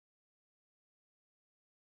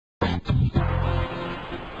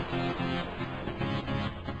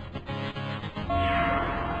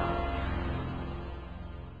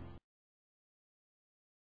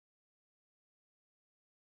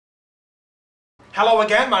Hello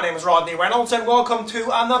again, my name is Rodney Reynolds and welcome to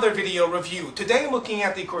another video review. Today I'm looking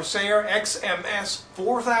at the Corsair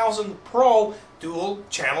XMS4000 Pro dual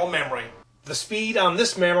channel memory. The speed on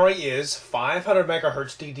this memory is 500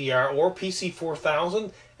 MHz DDR or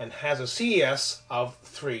PC4000 and has a CES of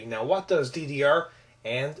 3. Now what does DDR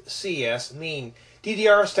and CES mean?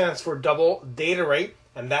 DDR stands for double data rate,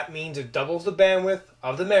 and that means it doubles the bandwidth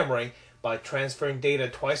of the memory by transferring data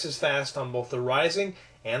twice as fast on both the rising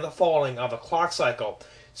and the falling of a clock cycle.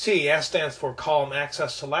 CES stands for column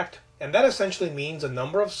access select, and that essentially means a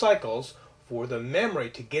number of cycles for the memory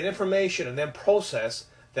to get information and then process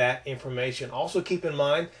that information. Also keep in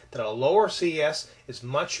mind that a lower CES is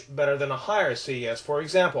much better than a higher CES. For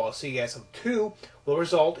example, a CES of 2 will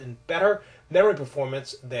result in better memory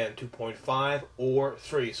performance than 2.5 or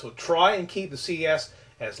 3. So try and keep the CES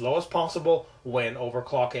as low as possible when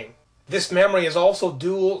overclocking. This memory is also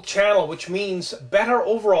dual channel, which means better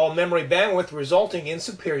overall memory bandwidth resulting in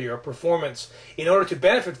superior performance. In order to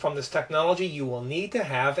benefit from this technology, you will need to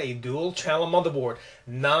have a dual channel motherboard.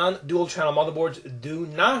 Non-dual channel motherboards do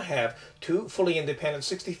not have two fully independent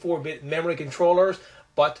 64-bit memory controllers,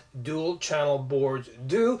 but dual channel boards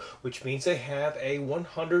do, which means they have a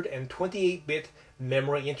 128-bit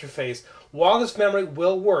memory interface. While this memory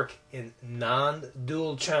will work in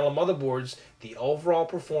non-dual channel motherboards, the overall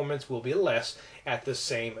performance will be less at the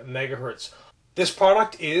same megahertz. This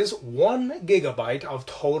product is 1 GB of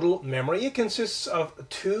total memory. It consists of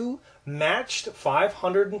 2 matched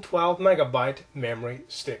 512 MB memory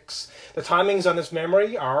sticks. The timings on this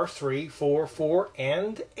memory are 3, 4, 4,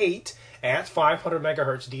 and 8 at 500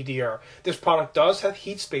 MHz DDR. This product does have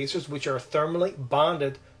heat spacers which are thermally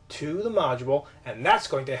bonded to the module, and that's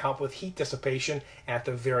going to help with heat dissipation at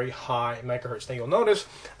the very high megahertz. Now you'll notice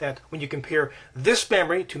that when you compare this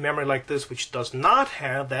memory to memory like this, which does not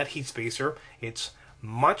have that heat spacer, it's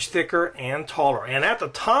much thicker and taller. And at the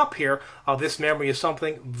top here of this memory is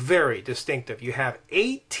something very distinctive. You have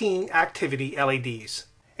 18 activity LEDs.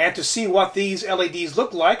 And to see what these LEDs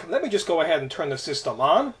look like, let me just go ahead and turn the system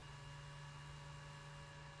on.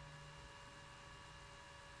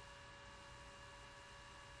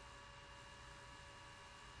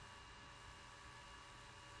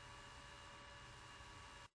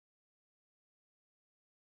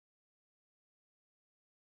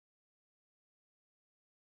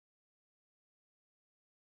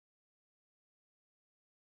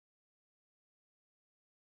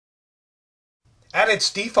 At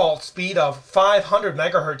its default speed of 500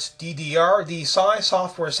 MHz DDR, the SCI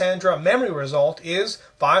Software Sandra memory result is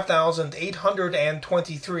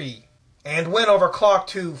 5,823. And when overclocked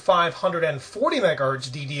to 540 MHz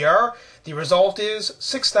DDR, the result is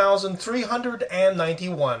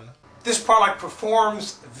 6,391. This product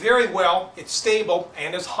performs very well, it's stable,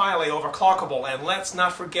 and is highly overclockable. And let's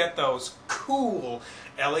not forget those cool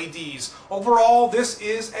LEDs. Overall, this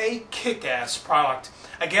is a kick-ass product.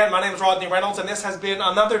 Again, my name is Rodney Reynolds, and this has been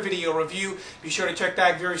another video review. Be sure to check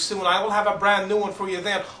back very soon. I will have a brand new one for you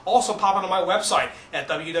then. Also pop on my website at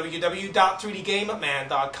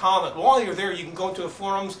www.3dgameman.com. And while you're there, you can go to the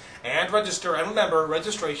forums and register. And remember,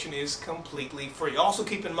 registration is completely free. Also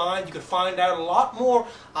keep in mind, you can find out a lot more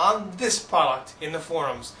on this product in the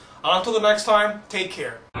forums. Until the next time, take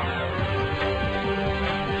care.